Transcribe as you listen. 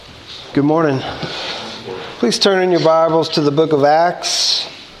Good morning. Please turn in your Bibles to the book of Acts,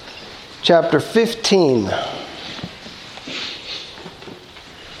 chapter 15.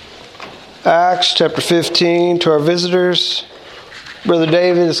 Acts chapter 15. To our visitors, Brother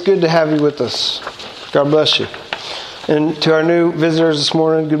David, it's good to have you with us. God bless you. And to our new visitors this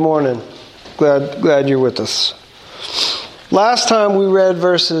morning, good morning. Glad you're with us. Last time we read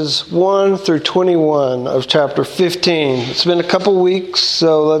verses 1 through 21 of chapter 15. It's been a couple weeks,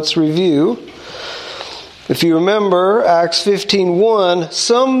 so let's review. If you remember, Acts 15:1,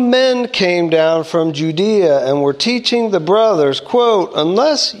 some men came down from Judea and were teaching the brothers, quote,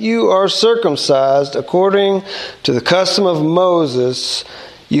 "Unless you are circumcised according to the custom of Moses,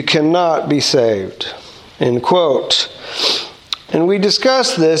 you cannot be saved." End quote. And we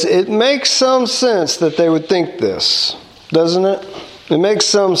discussed this. It makes some sense that they would think this, doesn't it? It makes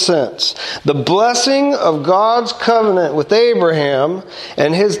some sense. The blessing of God's covenant with Abraham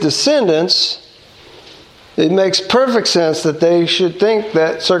and his descendants, it makes perfect sense that they should think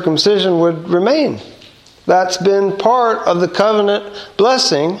that circumcision would remain. That's been part of the covenant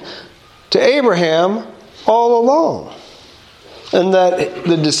blessing to Abraham all along. And that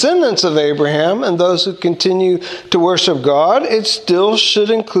the descendants of Abraham and those who continue to worship God, it still should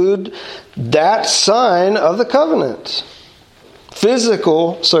include that sign of the covenant.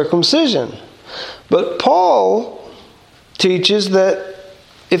 Physical circumcision. But Paul teaches that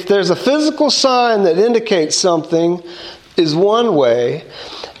if there's a physical sign that indicates something is one way,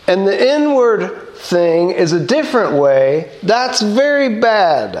 and the inward thing is a different way, that's very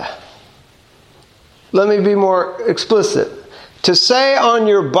bad. Let me be more explicit. To say on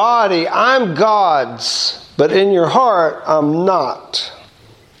your body, I'm God's, but in your heart, I'm not.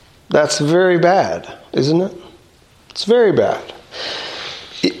 That's very bad, isn't it? It's very bad.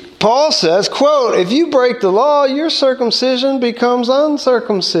 Paul says, quote, "If you break the law, your circumcision becomes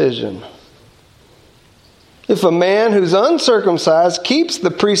uncircumcision. If a man who's uncircumcised keeps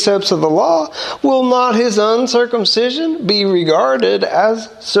the precepts of the law, will not his uncircumcision be regarded as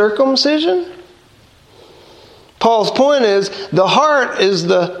circumcision?" Paul's point is, the heart is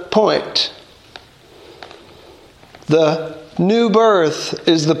the point. The new birth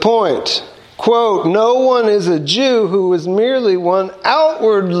is the point. Quote, "No one is a Jew who is merely one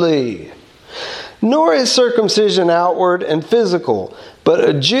outwardly, nor is circumcision outward and physical, but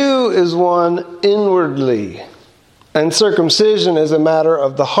a Jew is one inwardly, and circumcision is a matter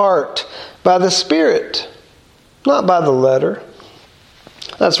of the heart, by the Spirit, not by the letter."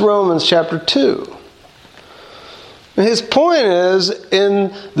 That's Romans chapter 2. His point is,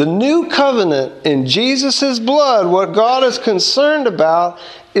 in the new covenant, in Jesus' blood, what God is concerned about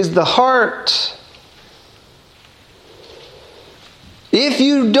is the heart. If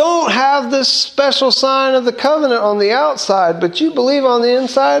you don't have this special sign of the covenant on the outside, but you believe on the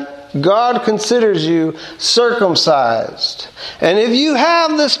inside, God considers you circumcised. And if you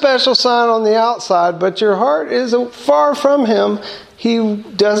have this special sign on the outside, but your heart is far from Him, He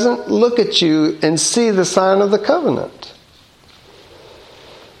doesn't look at you and see the sign of the covenant.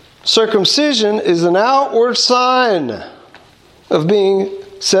 Circumcision is an outward sign of being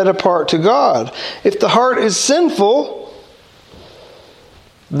set apart to God. If the heart is sinful,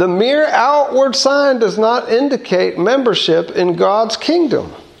 the mere outward sign does not indicate membership in God's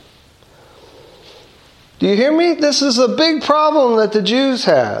kingdom. Do you hear me? This is a big problem that the Jews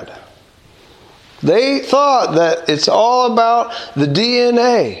had. They thought that it's all about the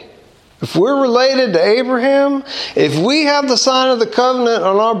DNA. If we're related to Abraham, if we have the sign of the covenant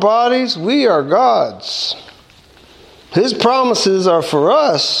on our bodies, we are God's. His promises are for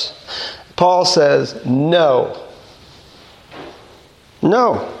us. Paul says, no.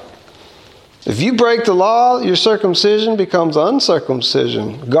 No. If you break the law, your circumcision becomes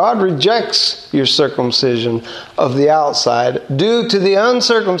uncircumcision. God rejects your circumcision of the outside due to the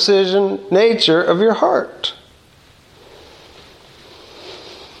uncircumcision nature of your heart.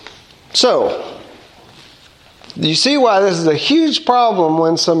 So, you see why this is a huge problem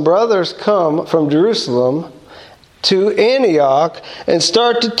when some brothers come from Jerusalem to Antioch and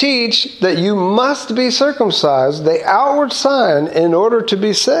start to teach that you must be circumcised, the outward sign, in order to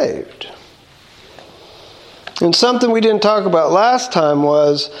be saved. And something we didn't talk about last time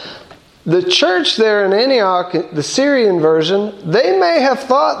was the church there in Antioch, the Syrian version, they may have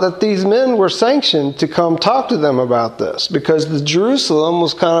thought that these men were sanctioned to come talk to them about this because the Jerusalem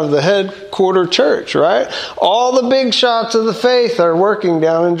was kind of the headquarter church, right? All the big shots of the faith are working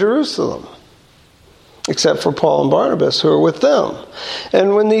down in Jerusalem, except for Paul and Barnabas who are with them.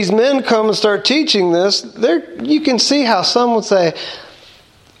 And when these men come and start teaching this, you can see how some would say,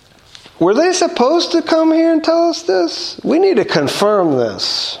 were they supposed to come here and tell us this? We need to confirm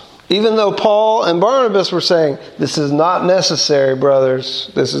this. Even though Paul and Barnabas were saying, this is not necessary,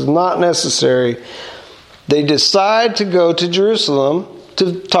 brothers. This is not necessary. They decide to go to Jerusalem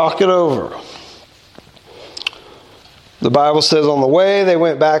to talk it over. The Bible says on the way, they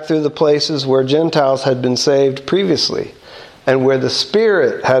went back through the places where Gentiles had been saved previously and where the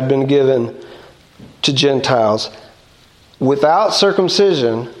Spirit had been given to Gentiles without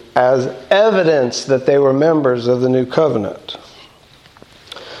circumcision as evidence that they were members of the new covenant.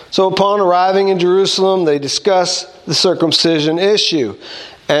 So upon arriving in Jerusalem, they discuss the circumcision issue.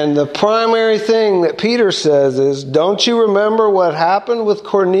 And the primary thing that Peter says is, don't you remember what happened with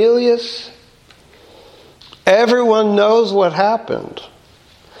Cornelius? Everyone knows what happened.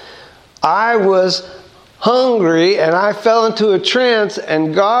 I was hungry and I fell into a trance,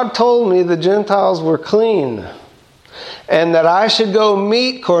 and God told me the Gentiles were clean and that I should go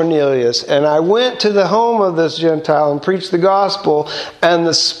meet Cornelius. And I went to the home of this Gentile and preached the gospel, and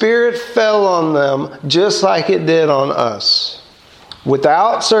the Spirit fell on them just like it did on us,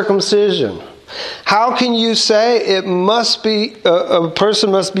 without circumcision. How can you say it must be a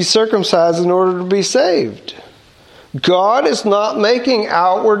person must be circumcised in order to be saved? God is not making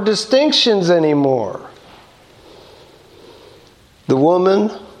outward distinctions anymore. The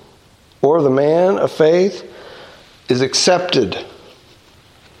woman or the man of faith is accepted,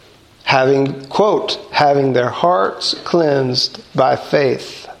 having, quote, having their hearts cleansed by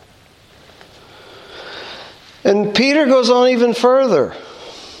faith. And Peter goes on even further.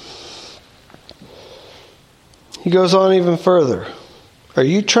 He goes on even further. Are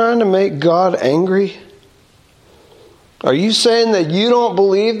you trying to make God angry? Are you saying that you don't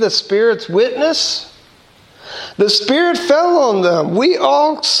believe the Spirit's witness? The Spirit fell on them. We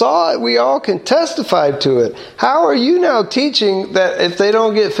all saw it. We all can testify to it. How are you now teaching that if they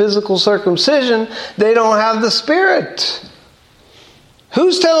don't get physical circumcision, they don't have the Spirit?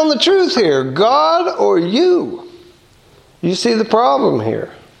 Who's telling the truth here? God or you? You see the problem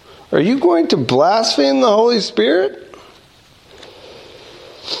here. Are you going to blaspheme the Holy Spirit?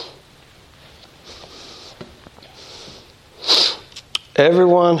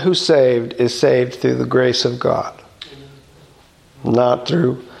 Everyone who's saved is saved through the grace of God, not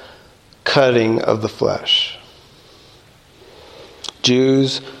through cutting of the flesh.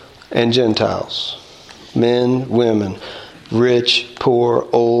 Jews and Gentiles, men, women, rich, poor,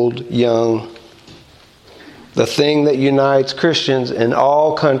 old, young. The thing that unites Christians in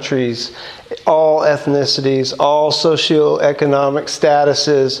all countries, all ethnicities, all socioeconomic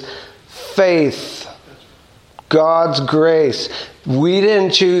statuses, faith, God's grace. We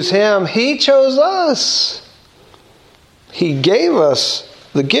didn't choose Him. He chose us. He gave us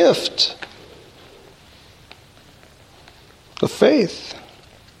the gift of faith.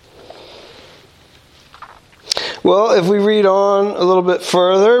 Well, if we read on a little bit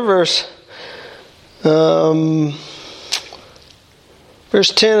further, verse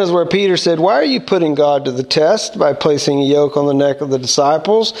 10 is where Peter said, why are you putting God to the test by placing a yoke on the neck of the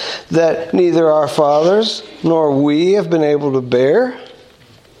disciples that neither our fathers nor we have been able to bear?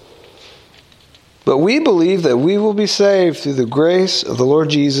 But we believe that we will be saved through the grace of the Lord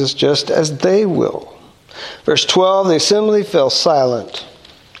Jesus, just as they will. Verse 12, the assembly fell silent,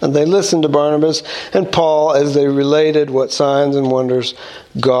 and they listened to Barnabas and Paul as they related what signs and wonders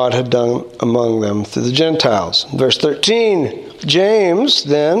God had done among them through the Gentiles. Verse 13, James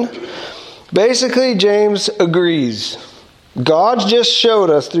then, basically James agrees. God just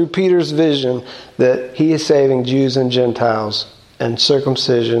showed us through Peter's vision that He is saving Jews and Gentiles, and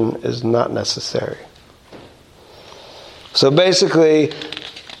circumcision is not necessary. So basically,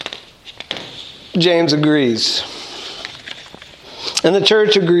 James agrees. And the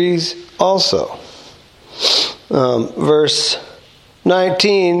church agrees also. Verse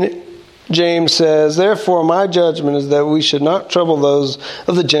 19, James says, therefore my judgment is that we should not trouble those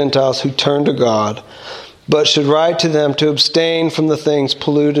of the Gentiles who turn to God, but should write to them to abstain from the things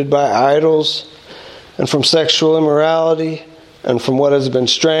polluted by idols, and from sexual immorality, and from what has been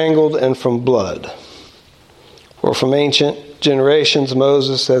strangled, and from blood. For from ancient generations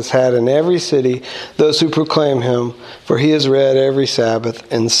Moses has had in every city those who proclaim Him, for he is read every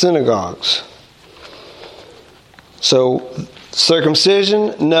Sabbath in synagogues. So,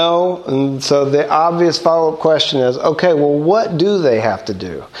 circumcision, no. And so the obvious follow-up question is, okay, well, what do they have to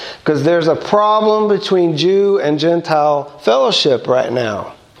do? Because there's a problem between Jew and Gentile fellowship right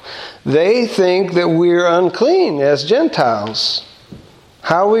now. They think that we're unclean as Gentiles.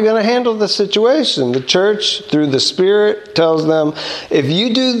 How are we going to handle the situation? The church, through the Spirit, tells them, if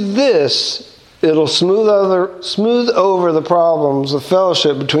you do this, It'll smooth over the problems of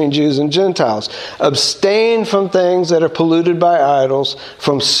fellowship between Jews and Gentiles. Abstain from things that are polluted by idols,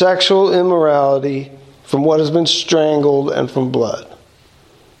 from sexual immorality, from what has been strangled, and from blood.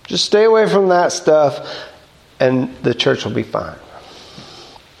 Just stay away from that stuff, and the church will be fine.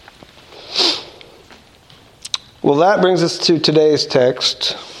 Well, that brings us to today's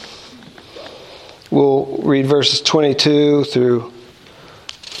text. We'll read verses 22 through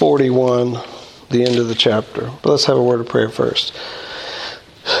 41, the end of the chapter. But let's have a word of prayer first.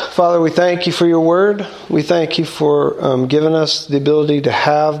 Father, we thank you for your word. We thank you for giving us the ability to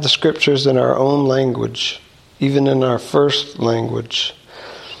have the scriptures in our own language, even in our first language.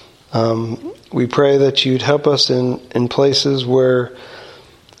 We pray that you'd help us in places where,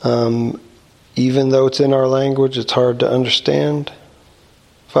 even though it's in our language, it's hard to understand.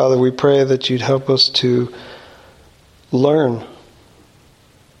 Father, we pray that you'd help us to learn,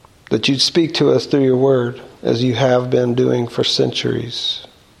 that you'd speak to us through your word, as you have been doing for centuries.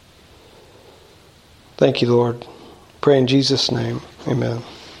 Thank you, Lord. Pray in Jesus' name. Amen.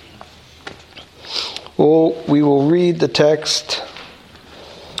 Well, we will read the text.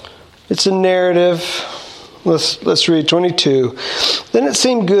 It's a narrative. Let's read 22. Then it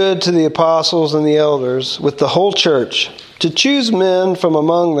seemed good to the apostles and the elders with the whole church to choose men from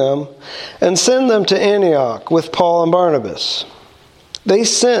among them and send them to Antioch with Paul and Barnabas. They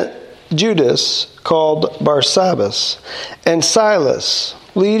sent Judas, called Barsabbas, and Silas,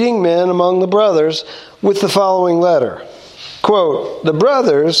 leading men among the brothers, with the following letter. Quote, "The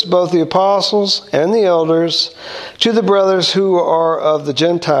brothers, both the apostles and the elders, to the brothers who are of the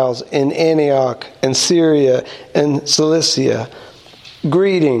Gentiles in Antioch and Syria and Cilicia,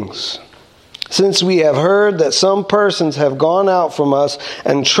 greetings. Since we have heard that some persons have gone out from us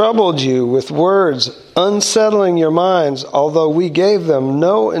and troubled you with words, unsettling your minds, although we gave them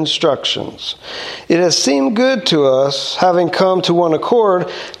no instructions, it has seemed good to us, having come to one accord,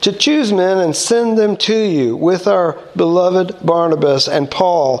 to choose men and send them to you with our beloved Barnabas and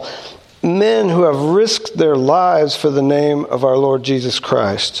Paul, men who have risked their lives for the name of our Lord Jesus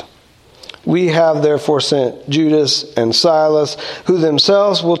Christ. We have therefore sent Judas and Silas, who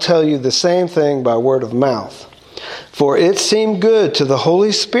themselves will tell you the same thing by word of mouth. For it seemed good to the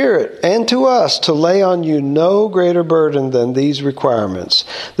Holy Spirit and to us to lay on you no greater burden than these requirements,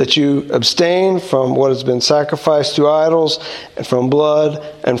 that you abstain from what has been sacrificed to idols, and from blood,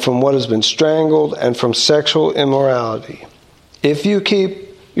 and from what has been strangled, and from sexual immorality. If you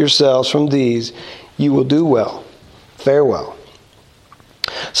keep yourselves from these, you will do well. Farewell."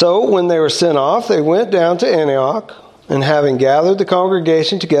 So when they were sent off, they went down to Antioch, and having gathered the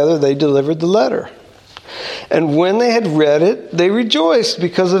congregation together, they delivered the letter. And when they had read it, they rejoiced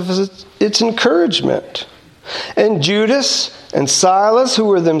because of its encouragement. And Judas and Silas, who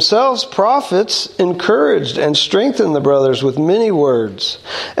were themselves prophets, encouraged and strengthened the brothers with many words.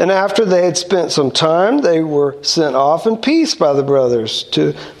 And after they had spent some time, they were sent off in peace by the brothers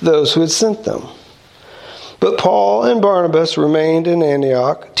to those who had sent them. But Paul and Barnabas remained in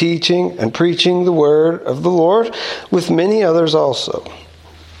Antioch, teaching and preaching the word of the Lord with many others also.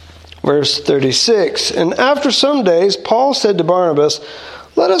 Verse 36, "And after some days, Paul said to Barnabas,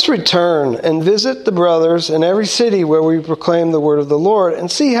 'Let us return and visit the brothers in every city where we proclaim the word of the Lord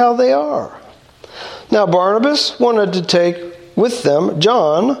and see how they are.' Now Barnabas wanted to take with them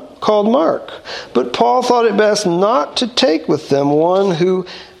John, called Mark. But Paul thought it best not to take with them one who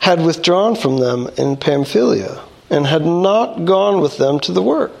had withdrawn from them in Pamphylia and had not gone with them to the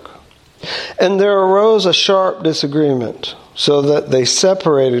work. And there arose a sharp disagreement, so that they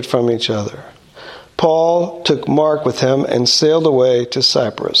separated from each other. Paul took Mark with him and sailed away to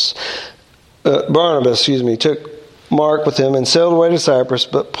Cyprus. Barnabas took Mark with him and sailed away to Cyprus,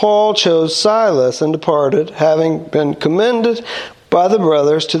 but Paul chose Silas and departed, having been commended by the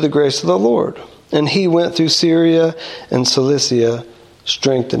brothers to the grace of the Lord. And he went through Syria and Cilicia,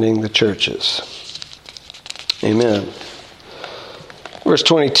 strengthening the churches. Amen. Verse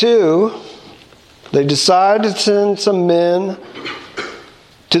 22, they decided to send some men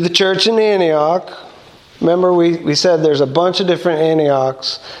to the church in Antioch. Remember, we said there's a bunch of different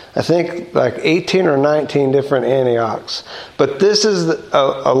Antiochs. I think like 18 or 19 different Antiochs. But this is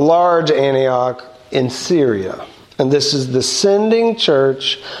a large Antioch in Syria. And this is the sending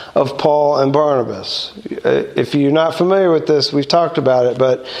church of Paul and Barnabas. If you're not familiar with this, we've talked about it.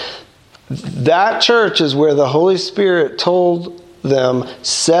 But that church is where the Holy Spirit told them,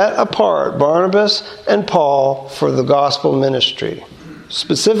 set apart Barnabas and Paul for the gospel ministry,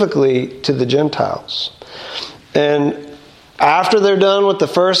 specifically to the Gentiles. And after they're done with the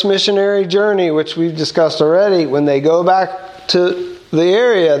first missionary journey, which we've discussed already, when they go back to the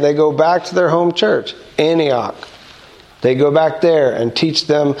area, they go back to their home church, Antioch. They go back there and teach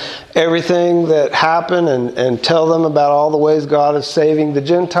them everything that happened and tell them about all the ways God is saving the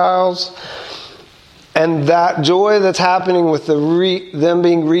Gentiles. And that joy that's happening with them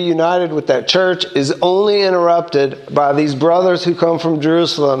being reunited with that church is only interrupted by these brothers who come from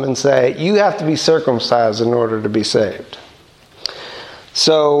Jerusalem and say, you have to be circumcised in order to be saved.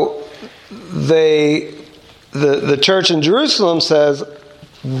 So the church in Jerusalem says,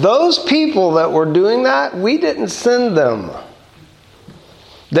 those people that were doing that, we didn't send them.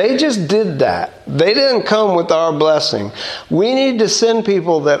 They just did that. They didn't come with our blessing. We need to send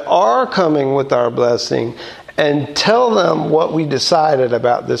people that are coming with our blessing and tell them what we decided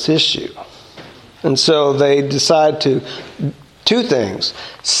about this issue. And so they decide to, two things.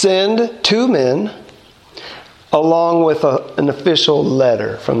 Send 2 men along with an official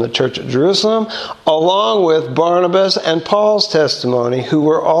letter from the church at Jerusalem, along with Barnabas and Paul's testimony, who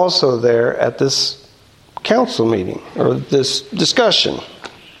were also there at this council meeting or this discussion.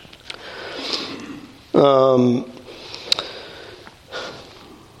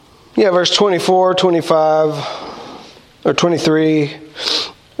 Verse 24, 25, or 23.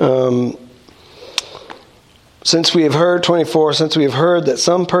 Since we have heard that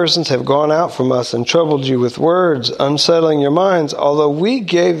some persons have gone out from us and troubled you with words, unsettling your minds, although we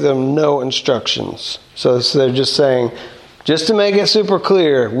gave them no instructions. So they're just saying, just to make it super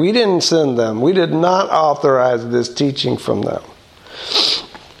clear, we didn't send them. We did not authorize this teaching from them.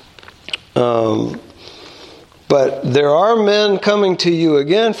 But there are men coming to you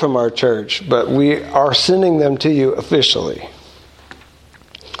again from our church, but we are sending them to you officially.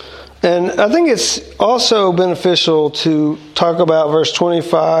 And I think it's also beneficial to talk about verse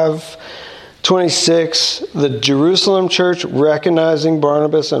 25, 26, the Jerusalem church recognizing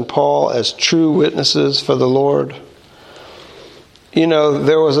Barnabas and Paul as true witnesses for the Lord. You know,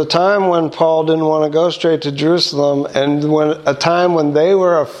 there was a time when Paul didn't want to go straight to Jerusalem, and a time when they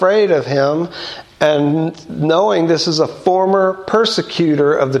were afraid of him, and knowing this is a former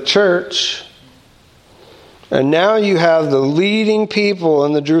persecutor of the church. And now you have the leading people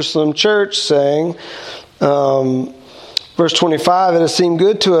in the Jerusalem church saying, verse 25, it has seemed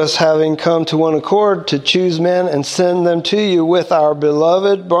good to us, having come to one accord, to choose men and send them to you with our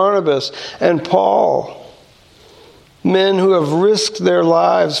beloved Barnabas and Paul, men who have risked their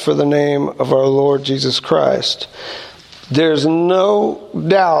lives for the name of our Lord Jesus Christ. There's no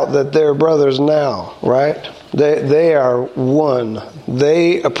doubt that they're brothers now, right? They are one.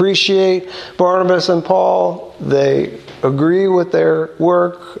 They appreciate Barnabas and Paul. They agree with their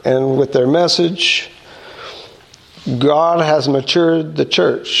work and with their message. God has matured the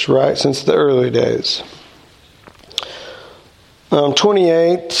church, right, since the early days.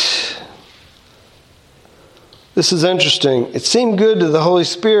 28. This is interesting. It seemed good to the Holy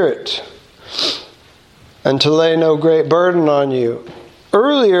Spirit and to lay no great burden on you.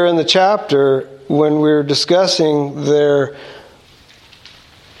 Earlier in the chapter, when we were discussing their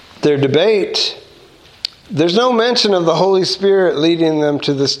debate, there's no mention of the Holy Spirit leading them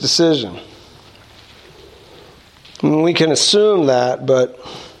to this decision. And we can assume that, but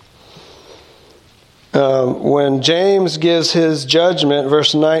when James gives his judgment,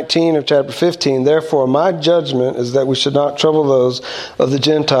 verse 19 of chapter 15, therefore my judgment is that we should not trouble those of the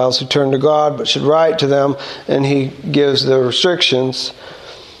Gentiles who turn to God, but should write to them, and he gives the restrictions.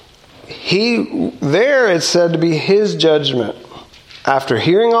 There it's said to be his judgment. After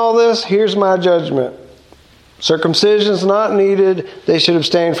hearing all this, here's my judgment. Circumcision is not needed. They should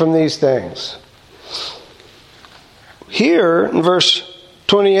abstain from these things. Here, in verse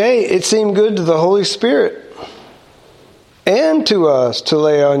 28, it seemed good to the Holy Spirit and to us to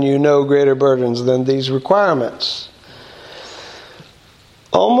lay on you no greater burdens than these requirements.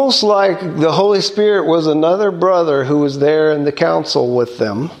 Almost like the Holy Spirit was another brother who was there in the council with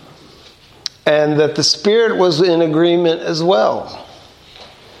them, and that the Spirit was in agreement as well.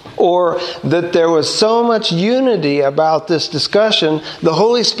 Or that there was so much unity about this discussion, the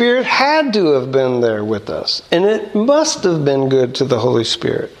Holy Spirit had to have been there with us. And it must have been good to the Holy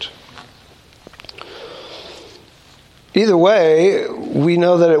Spirit. Either way, we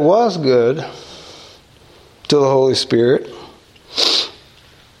know that it was good to the Holy Spirit.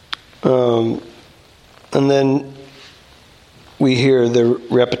 And then we hear the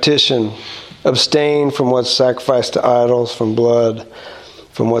repetition: abstain from what's sacrificed to idols, from blood,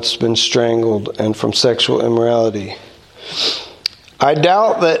 from what's been strangled, and from sexual immorality. I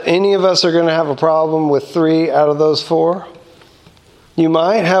doubt that any of us are going to have a problem with 3 out of those 4. You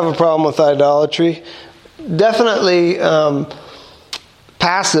might have a problem with idolatry. Definitely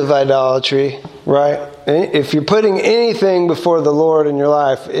passive idolatry, right? If you're putting anything before the Lord in your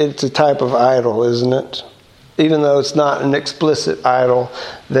life, it's a type of idol, isn't it? Even though it's not an explicit idol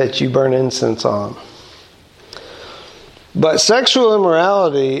that you burn incense on. But sexual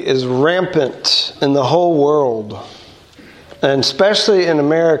immorality is rampant in the whole world, and especially in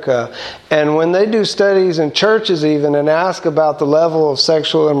America. And when they do studies in churches even and ask about the level of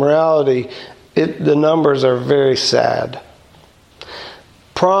sexual immorality, the numbers are very sad.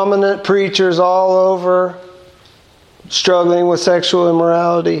 Prominent preachers all over struggling with sexual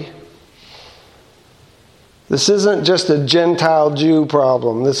immorality. This isn't just a Gentile Jew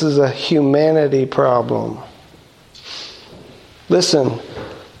problem. This is a humanity problem. Listen,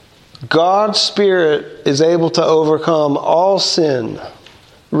 God's Spirit is able to overcome all sin.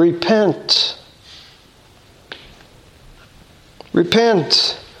 Repent.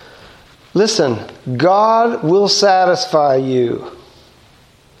 Repent. Listen, God will satisfy you.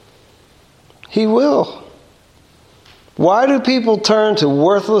 He will. Why do people turn to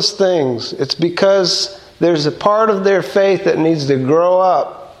worthless things? It's because there's a part of their faith that needs to grow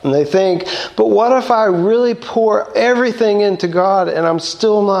up. And they think, but what if I really pour everything into God and I'm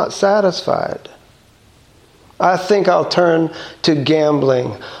still not satisfied? I think I'll turn to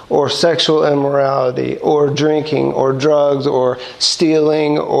gambling or sexual immorality or drinking or drugs or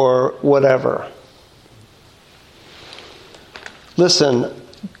stealing or whatever. Listen,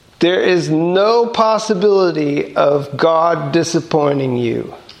 there is no possibility of God disappointing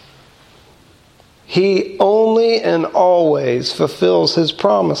you. He only and always fulfills His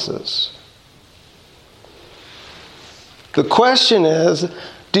promises. The question is,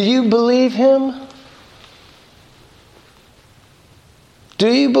 do you believe Him?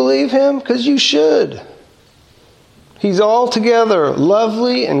 Do you believe Him? Because you should. He's altogether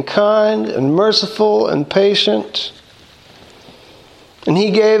lovely and kind and merciful and patient. And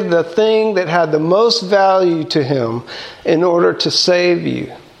He gave the thing that had the most value to Him in order to save you.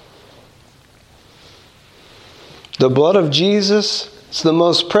 The blood of Jesus is the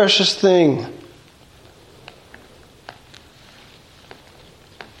most precious thing.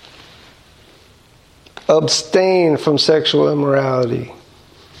 Abstain from sexual immorality.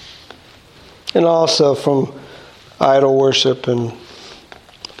 And also from idol worship and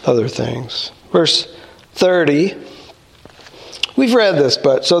other things. Verse 30. We've read this,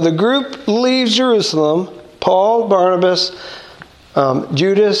 but so the group leaves Jerusalem. Paul, Barnabas,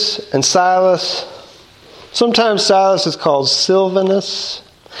 Judas, and Silas. Sometimes Silas is called Silvanus.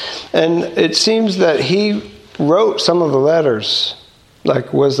 And it seems that he wrote some of the letters.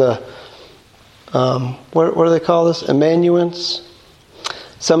 Like was a, what do they call this? Amanuense?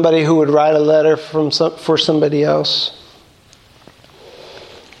 Somebody who would write a letter for somebody else.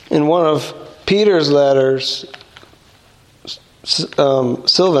 In one of Peter's letters,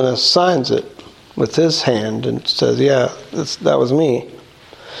 Silvanus signs it with his hand and says, yeah, that was me.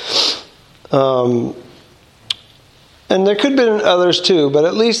 And there could have been others too, but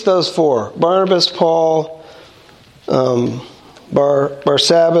at least those four. Barnabas, Paul,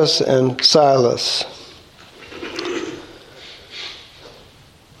 Barsabbas, and Silas.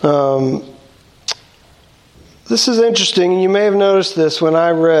 This is interesting. You may have noticed this when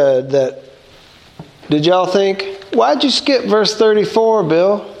I read that. Did y'all think, why'd you skip verse 34,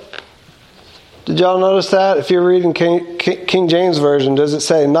 Bill? Did y'all notice that? If you're reading King James Version, does it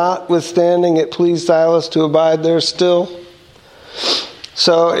say, notwithstanding it pleased Silas to abide there still?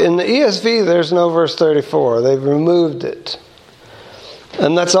 So in the ESV, there's no verse 34. They've removed it.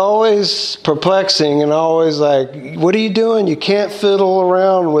 And that's always perplexing and always like, what are you doing? You can't fiddle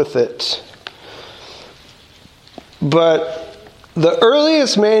around with it. But the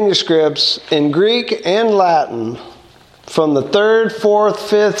earliest manuscripts in Greek and Latin from the 3rd, 4th,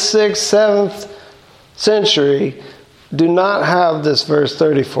 5th, 6th, 7th century do not have this verse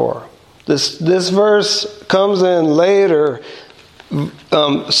 34. This verse comes in later.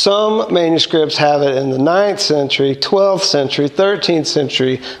 Some manuscripts have it in the 9th century, 12th century, 13th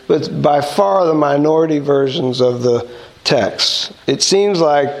century, but by far the minority versions of the text. It seems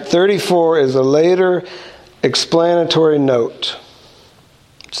like 34 is a later explanatory note.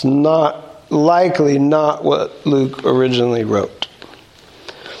 It's likely not what Luke originally wrote.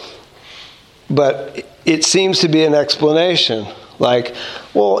 But it seems to be an explanation. Like,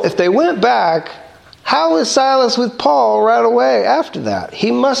 well, if they went back, how is Silas with Paul right away after that?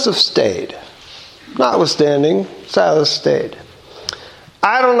 He must have stayed. Notwithstanding, Silas stayed.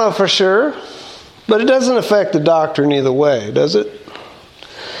 I don't know for sure, but it doesn't affect the doctrine either way, does it?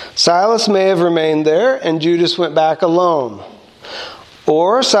 Silas may have remained there and Judas went back alone.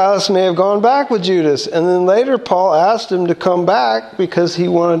 Or Silas may have gone back with Judas, and then later Paul asked him to come back because he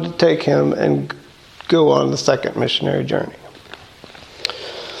wanted to take him and go on the second missionary journey.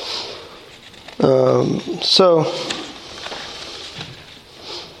 So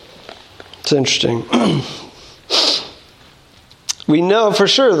it's interesting. We know for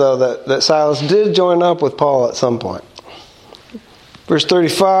sure, though, that Silas did join up with Paul at some point. Verse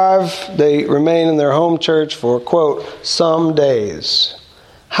 35, they remain in their home church for, quote, some days.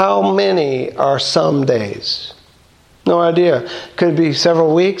 How many are some days? No idea. Could be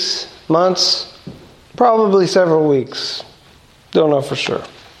several weeks, months, probably several weeks. Don't know for sure.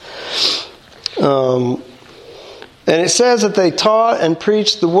 And it says that they taught and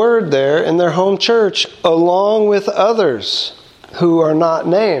preached the word there in their home church along with others who are not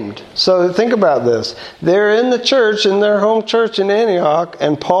named. So think about this. They're in the church, in their home church in Antioch,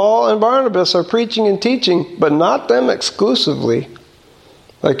 and Paul and Barnabas are preaching and teaching, but not them exclusively.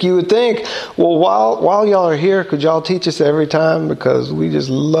 Like you would think, well, while y'all are here, could y'all teach us every time? Because we just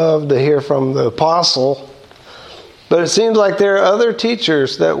love to hear from the apostle. But it seems like there are other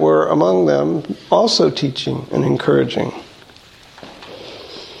teachers that were among them also teaching and encouraging.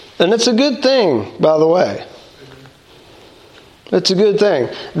 And it's a good thing, by the way. It's a good thing.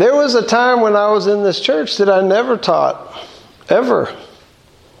 There was a time when I was in this church that I never taught, ever.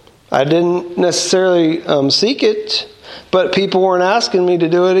 I didn't necessarily seek it, but people weren't asking me to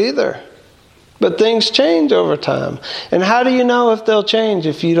do it either. But things change over time. And how do you know if they'll change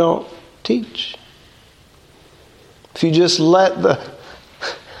if you don't teach? If you just let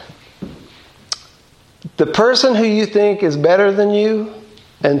the person who you think is better than you,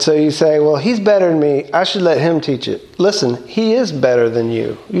 and so you say, well, he's better than me, I should let him teach it. Listen, he is better than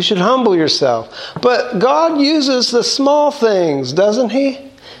you. You should humble yourself. But God uses the small things, doesn't he?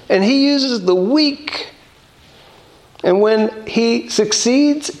 And he uses the weak. And when he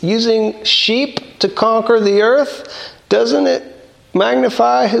succeeds using sheep to conquer the earth, doesn't it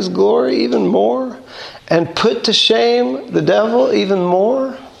magnify his glory even more? And put to shame the devil even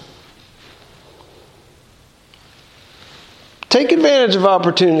more? Take advantage of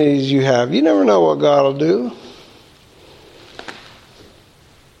opportunities you have. You never know what God will do.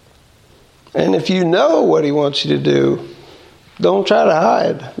 And if you know what he wants you to do, don't try to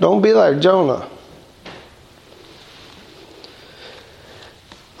hide. Don't be like Jonah.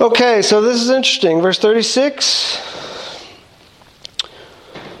 Okay, so this is interesting. Verse 36.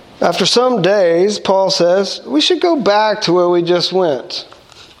 After some days, Paul says, we should go back to where we just went.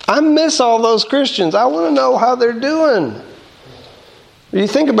 I miss all those Christians. I want to know how they're doing. You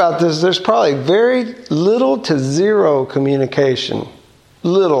think about this, there's probably very little to zero communication.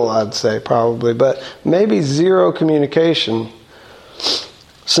 Little, I'd say, probably, but maybe zero communication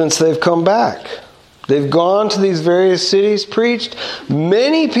since they've come back. They've gone to these various cities, preached.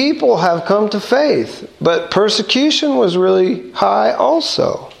 Many people have come to faith, but persecution was really high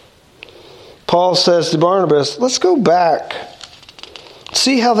also. Paul says to Barnabas, let's go back.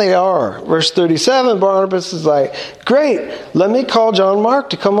 See how they are. Verse 37, Barnabas is like, great, let me call John Mark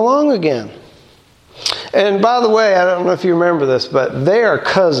to come along again. And by the way, I don't know if you remember this, but they are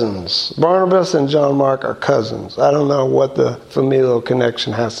cousins. Barnabas and John Mark are cousins. I don't know what the familial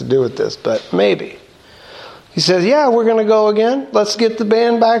connection has to do with this, but maybe. He says, yeah, we're going to go again. Let's get the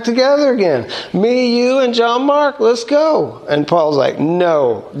band back together again. Me, you, and John Mark, let's go. And Paul's like,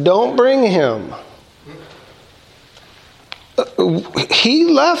 no, don't bring him. He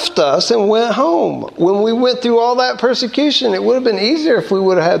left us and went home. When we went through all that persecution, it would have been easier if we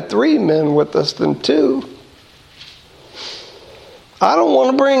would have had 3 men with us than 2. I don't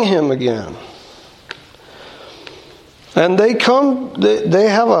want to bring him again. And they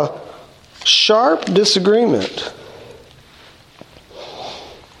have a sharp disagreement.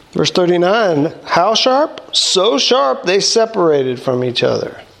 Verse 39, how sharp? So sharp they separated from each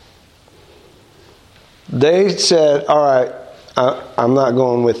other. They said, all right, I'm not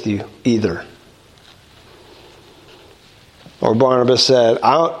going with you either. Or Barnabas said,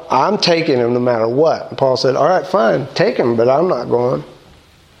 I'm taking him no matter what. And Paul said, all right, fine, take him, but I'm not going.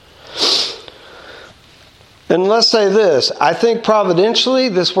 And let's say this, I think providentially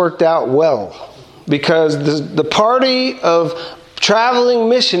this worked out well. Because the party of traveling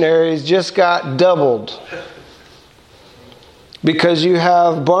missionaries just got doubled. Because you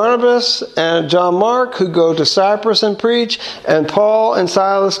have Barnabas and John Mark who go to Cyprus and preach, and Paul and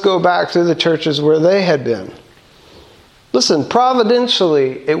Silas go back to the churches where they had been. Listen,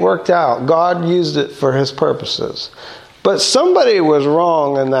 providentially it worked out. God used it for his purposes. But somebody was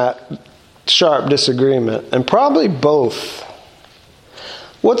wrong in that sharp disagreement, and probably both.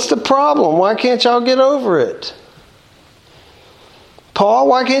 What's the problem? Why can't y'all get over it? Paul,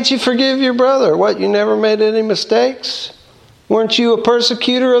 why can't you forgive your brother? What, you never made any mistakes? Weren't you a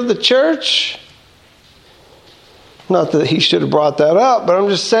persecutor of the church? Not that he should have brought that up, but I'm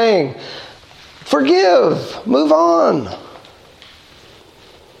just saying, forgive, move on.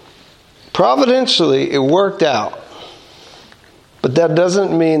 Providentially, it worked out. But that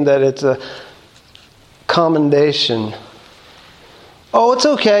doesn't mean that it's a commendation. Oh, it's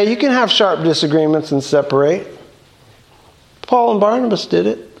okay. You can have sharp disagreements and separate. Paul and Barnabas did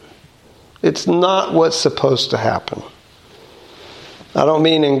it. It's not what's supposed to happen. I don't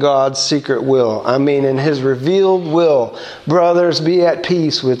mean in God's secret will. I mean in His revealed will. Brothers, be at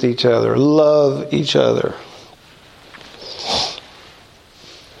peace with each other. Love each other.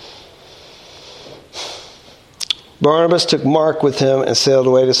 Barnabas took Mark with him and sailed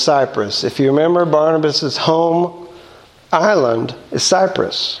away to Cyprus. If you remember, Barnabas' home island is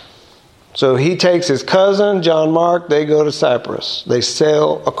Cyprus. So he takes his cousin, John Mark, they go to Cyprus. They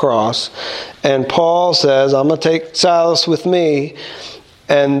sail across. And Paul says, I'm going to take Silas with me.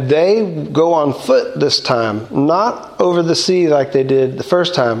 And they go on foot this time. Not over the sea like they did the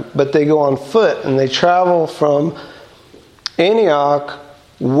first time, but they go on foot and they travel from Antioch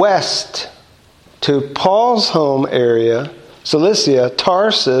west to Paul's home area, Cilicia.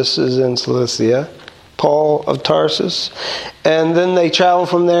 Tarsus is in Cilicia, Paul of Tarsus. And then they travel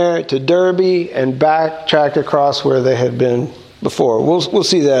from there to Derbe and backtrack across where they had been before. We'll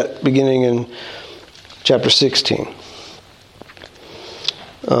see that beginning in chapter 16.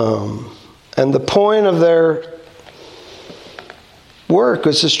 And the point of their work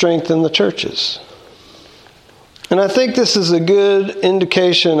was to strengthen the churches. And I think this is a good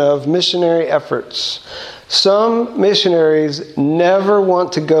indication of missionary efforts. Some missionaries never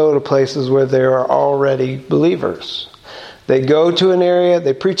want to go to places where there are already believers. They go to an area,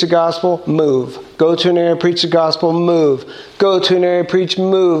 they preach the gospel, move. Go to an area, preach the gospel, move. Go to an area, preach,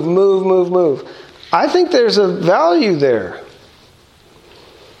 move. I think there's a value there.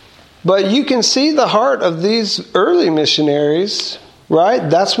 But you can see the heart of these early missionaries. Right?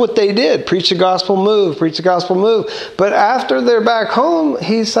 That's what they did. Preach the gospel, move. Preach the gospel, move. But after they're back home,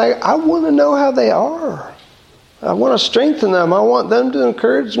 he's like, I want to know how they are. I want to strengthen them. I want them to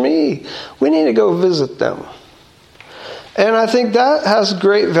encourage me. We need to go visit them. And I think that has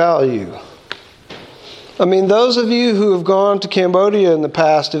great value. I mean, those of you who have gone to Cambodia in the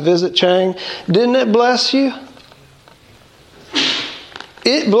past to visit Chang, didn't it bless you?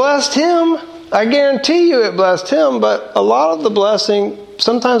 It blessed him. I guarantee you it blessed him, but a lot of the blessing,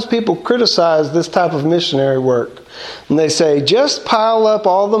 sometimes people criticize this type of missionary work. And they say, just pile up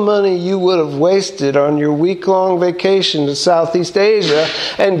all the money you would have wasted on your week-long vacation to Southeast Asia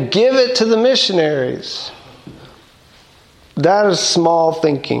and give it to the missionaries. That is small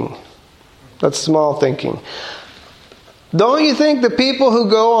thinking. That's small thinking. Don't you think the people who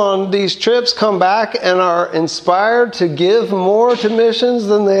go on these trips come back and are inspired to give more to missions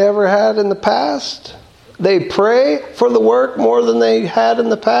than they ever had in the past? They pray for the work more than they had in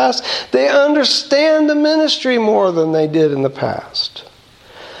the past. They understand the ministry more than they did in the past.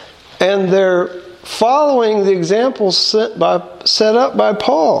 And they're following the examples set up by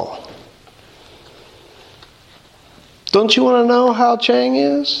Paul. Don't you want to know how Chang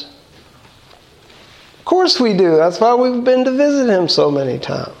is? Of course we do. That's why we've been to visit him so many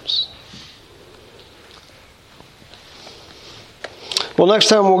times. Well, next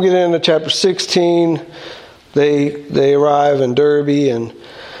time we'll get into chapter 16. They arrive in Derbe and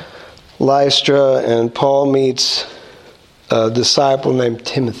Lystra, and Paul meets a disciple named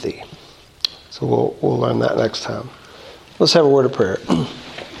Timothy. So we'll learn that next time. Let's have a word of prayer.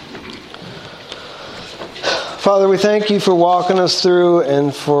 Father, we thank you for walking us through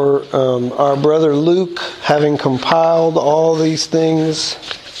and for our brother Luke having compiled all these things,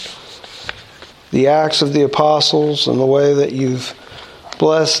 the Acts of the Apostles and the way that you've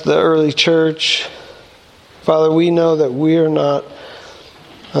blessed the early church. Father, we know that we are not,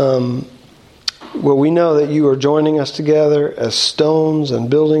 we know that you are joining us together as stones and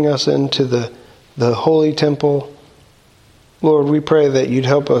building us into the holy temple. Lord, we pray that you'd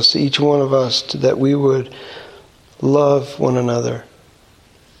help us, each one of us, that we would love one another,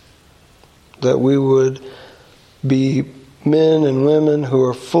 that we would be men and women who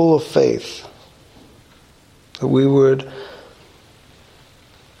are full of faith, that we would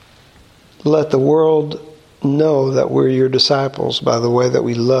let the world know that we're your disciples by the way that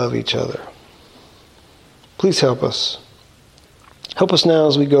we love each other. Please help us. Help us now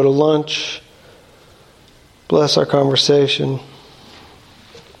as we go to lunch. Bless our conversation.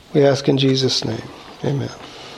 We ask in Jesus' name. Amen.